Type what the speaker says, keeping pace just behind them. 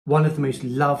One of the most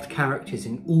loved characters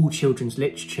in all children's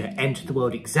literature entered the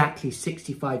world exactly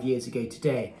 65 years ago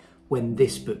today when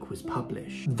this book was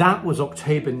published. That was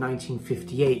October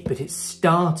 1958, but it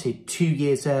started 2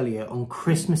 years earlier on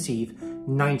Christmas Eve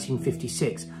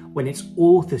 1956 when its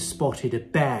author spotted a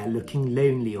bear looking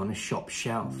lonely on a shop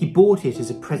shelf. He bought it as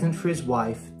a present for his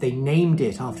wife, they named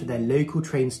it after their local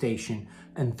train station,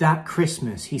 and that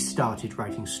Christmas he started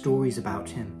writing stories about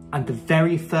him. And the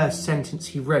very first sentence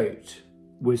he wrote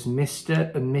was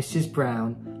Mr. and Mrs.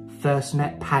 Brown first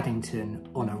met Paddington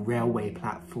on a railway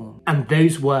platform. And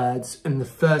those words and the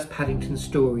first Paddington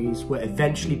stories were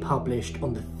eventually published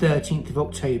on the 13th of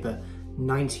October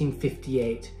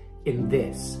 1958 in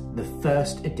this, the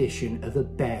first edition of A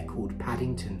Bear Called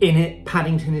Paddington. In it,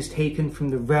 Paddington is taken from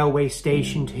the railway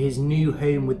station to his new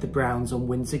home with the Browns on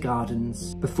Windsor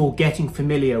Gardens, before getting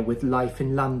familiar with life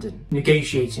in London,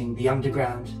 negotiating the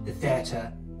underground, the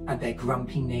theatre, and their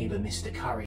grumpy neighbour Mr. Curry.